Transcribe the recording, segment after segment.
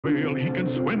Whale, he can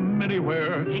swim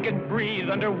anywhere. He can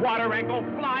breathe underwater and go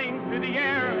flying through the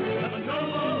air. The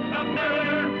Namor the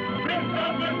Sub-Mariner, prince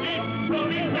of the deep, will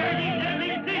be ready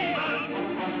any demon.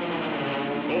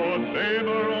 For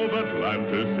savior of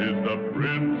Atlantis is the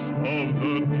prince of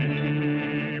the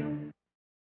deep.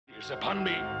 He is upon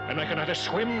me, and I can neither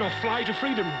swim nor fly to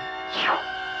freedom.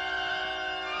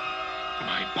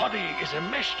 My body is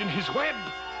enmeshed in his web.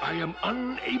 I am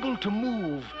unable to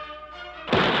move.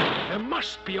 There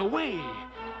must be a way.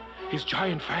 His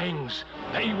giant fangs,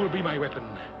 they will be my weapon.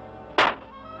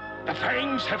 The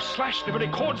fangs have slashed the very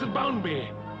cords that bound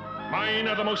me. Mine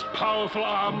are the most powerful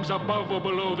arms above or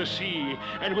below the sea,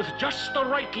 and with just the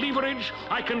right leverage,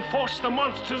 I can force the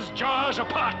monster's jaws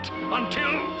apart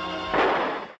until...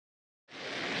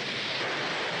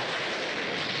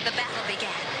 The battle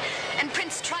began, and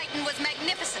Prince Triton was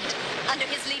magnificent. Under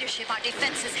his leadership, our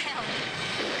defenses held.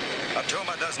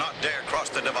 Atuma does not dare cross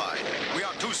the divide. We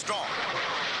are too strong.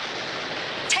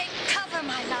 Take cover,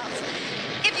 my love.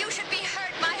 If you should be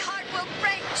hurt, my heart will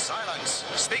break. Silence.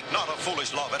 Speak not of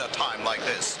foolish love at a time like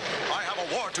this. I have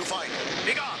a war to fight.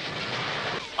 Begone.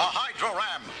 A hydro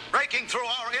ram breaking through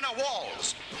our inner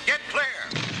walls. Get clear.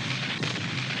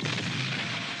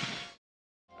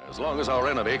 As long as our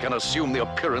enemy can assume the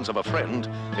appearance of a friend,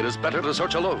 it is better to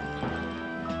search alone.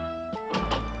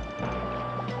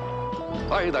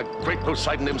 By the great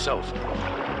Poseidon himself.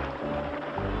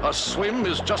 A swim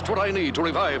is just what I need to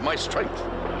revive my strength.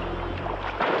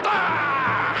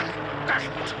 Ah!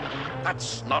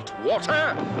 That's not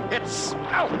water. It's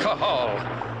alcohol.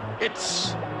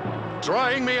 It's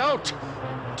drying me out,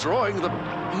 drawing the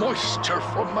moisture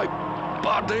from my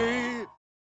body.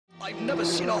 I've never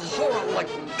seen a horror like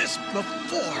this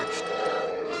before.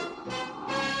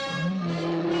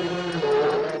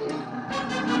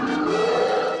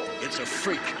 It's a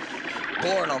freak,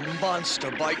 born a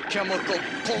monster by chemical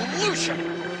pollution.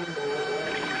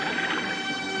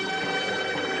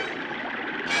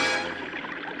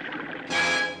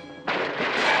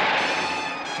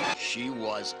 She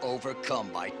was overcome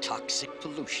by toxic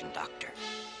pollution, Doctor.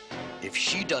 If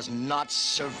she does not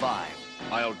survive,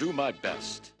 I'll do my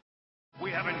best.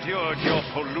 We have endured your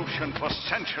pollution for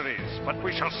centuries, but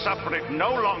we shall suffer it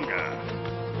no longer.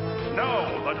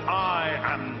 Know that I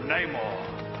am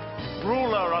Namor,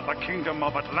 ruler of the kingdom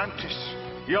of Atlantis.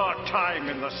 Your time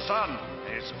in the sun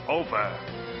is over.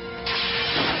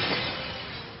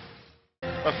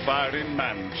 A fiery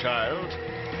man-child?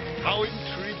 How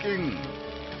intriguing.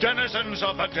 Denizens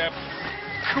of the depth,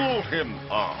 cool him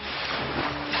off.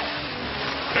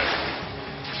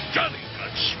 Johnny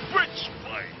got spritz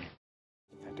flame.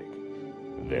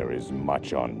 There is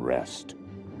much unrest.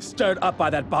 Stirred up by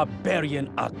that barbarian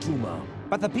Atuma.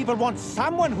 But the people want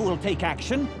someone who will take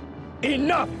action.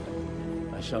 Enough!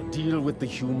 I shall deal with the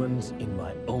humans in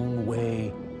my own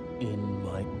way, in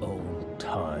my own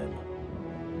time.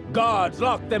 Guards,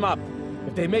 lock them up!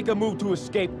 If they make a move to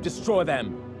escape, destroy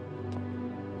them.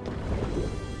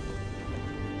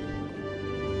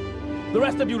 The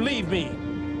rest of you leave me.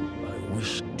 I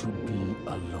wish to be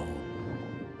alone.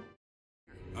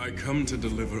 I come to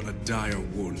deliver a dire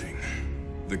warning.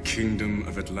 The kingdom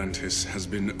of Atlantis has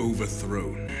been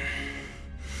overthrown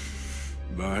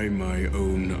by my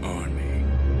own army.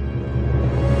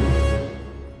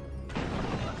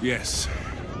 Yes,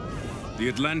 the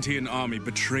Atlantean army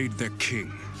betrayed their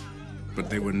king, but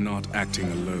they were not acting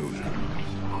alone.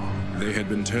 They had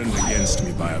been turned against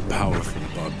me by a powerful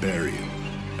barbarian,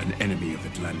 an enemy of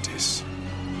Atlantis,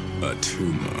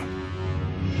 Atuma.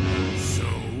 So...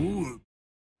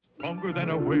 Stronger than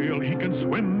a whale, he can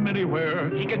swim anywhere.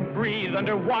 He can breathe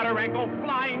underwater and go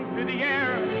flying through the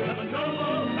air. The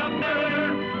Namor the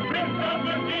Sub-Mariner, prince of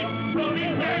the deep, will be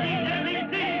ready any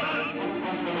demon.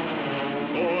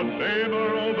 For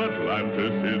savior of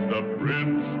Atlantis is the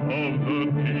prince of the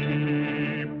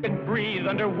deep. He can breathe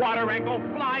underwater and go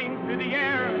flying through the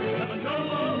air. The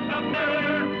Namor the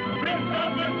Sub-Mariner, prince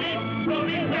of the deep, will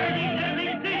be ready any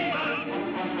demon.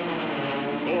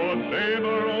 For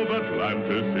savior of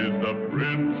Atlantis is the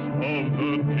prince of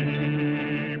the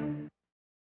deep.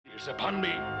 He is upon me,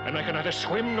 and I can neither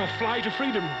swim nor fly to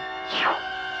freedom.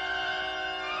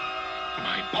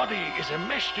 My body is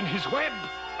enmeshed in his web.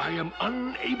 I am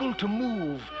unable to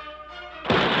move.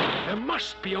 There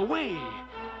must be a way.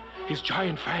 His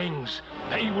giant fangs,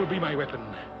 they will be my weapon.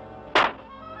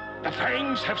 The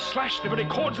fangs have slashed the very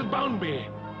cords that bound me.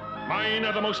 Mine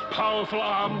are the most powerful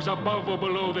arms above or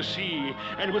below the sea,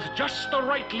 and with just the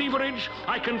right leverage,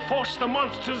 I can force the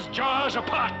monster's jaws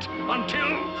apart until...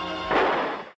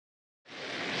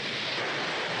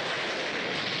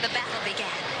 The battle began,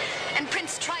 and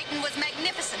Prince Triton was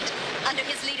magnificent. Under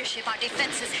his leadership, if our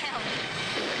defense is held.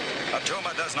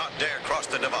 Atuma does not dare cross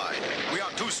the divide. We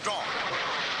are too strong.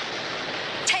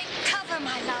 Take cover,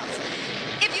 my love.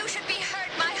 If you should be hurt,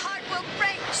 my heart will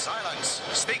break. Silence.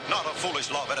 Speak not of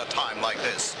foolish love at a time like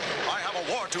this. I have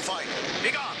a war to fight.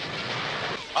 Begone.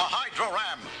 A hydro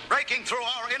ram breaking through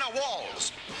our inner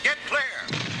walls. Get clear.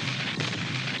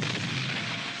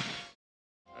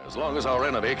 As long as our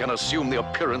enemy can assume the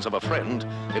appearance of a friend,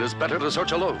 it is better to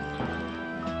search alone.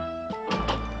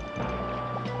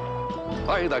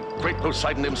 By the great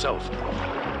Poseidon himself.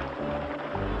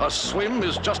 A swim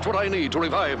is just what I need to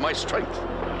revive my strength.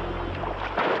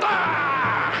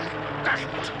 Ah!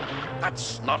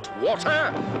 That's not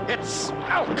water. It's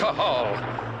alcohol.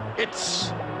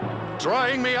 It's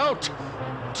drying me out,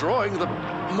 drawing the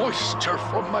moisture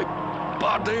from my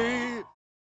body.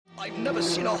 I've never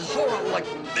seen a horror like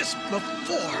this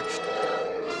before.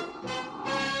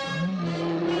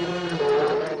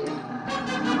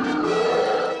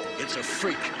 It's a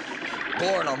freak,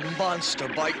 born a monster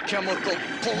by chemical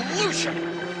pollution.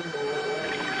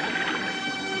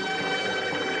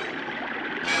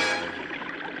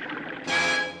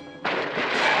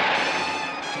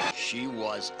 She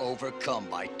was overcome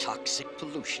by toxic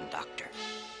pollution, Doctor.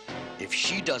 If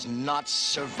she does not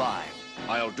survive,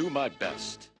 I'll do my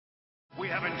best. We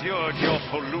have endured your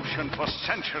pollution for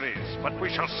centuries, but we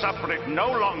shall suffer it no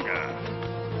longer.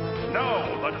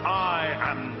 Know that I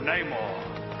am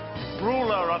Namor,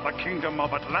 ruler of the kingdom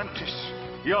of Atlantis.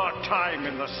 Your time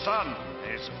in the sun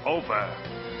is over.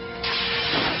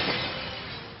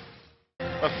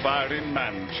 A fiery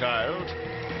man-child?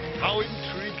 How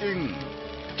intriguing.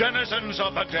 Denizens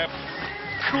of the depth,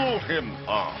 cool him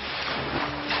off.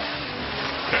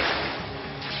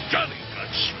 Johnny got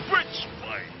spritz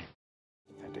wine.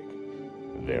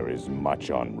 There is much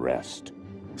unrest.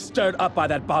 Stirred up by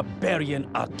that barbarian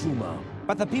Atuma.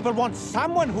 But the people want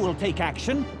someone who will take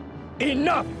action.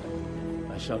 Enough!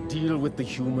 I shall deal with the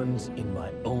humans in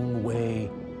my own way.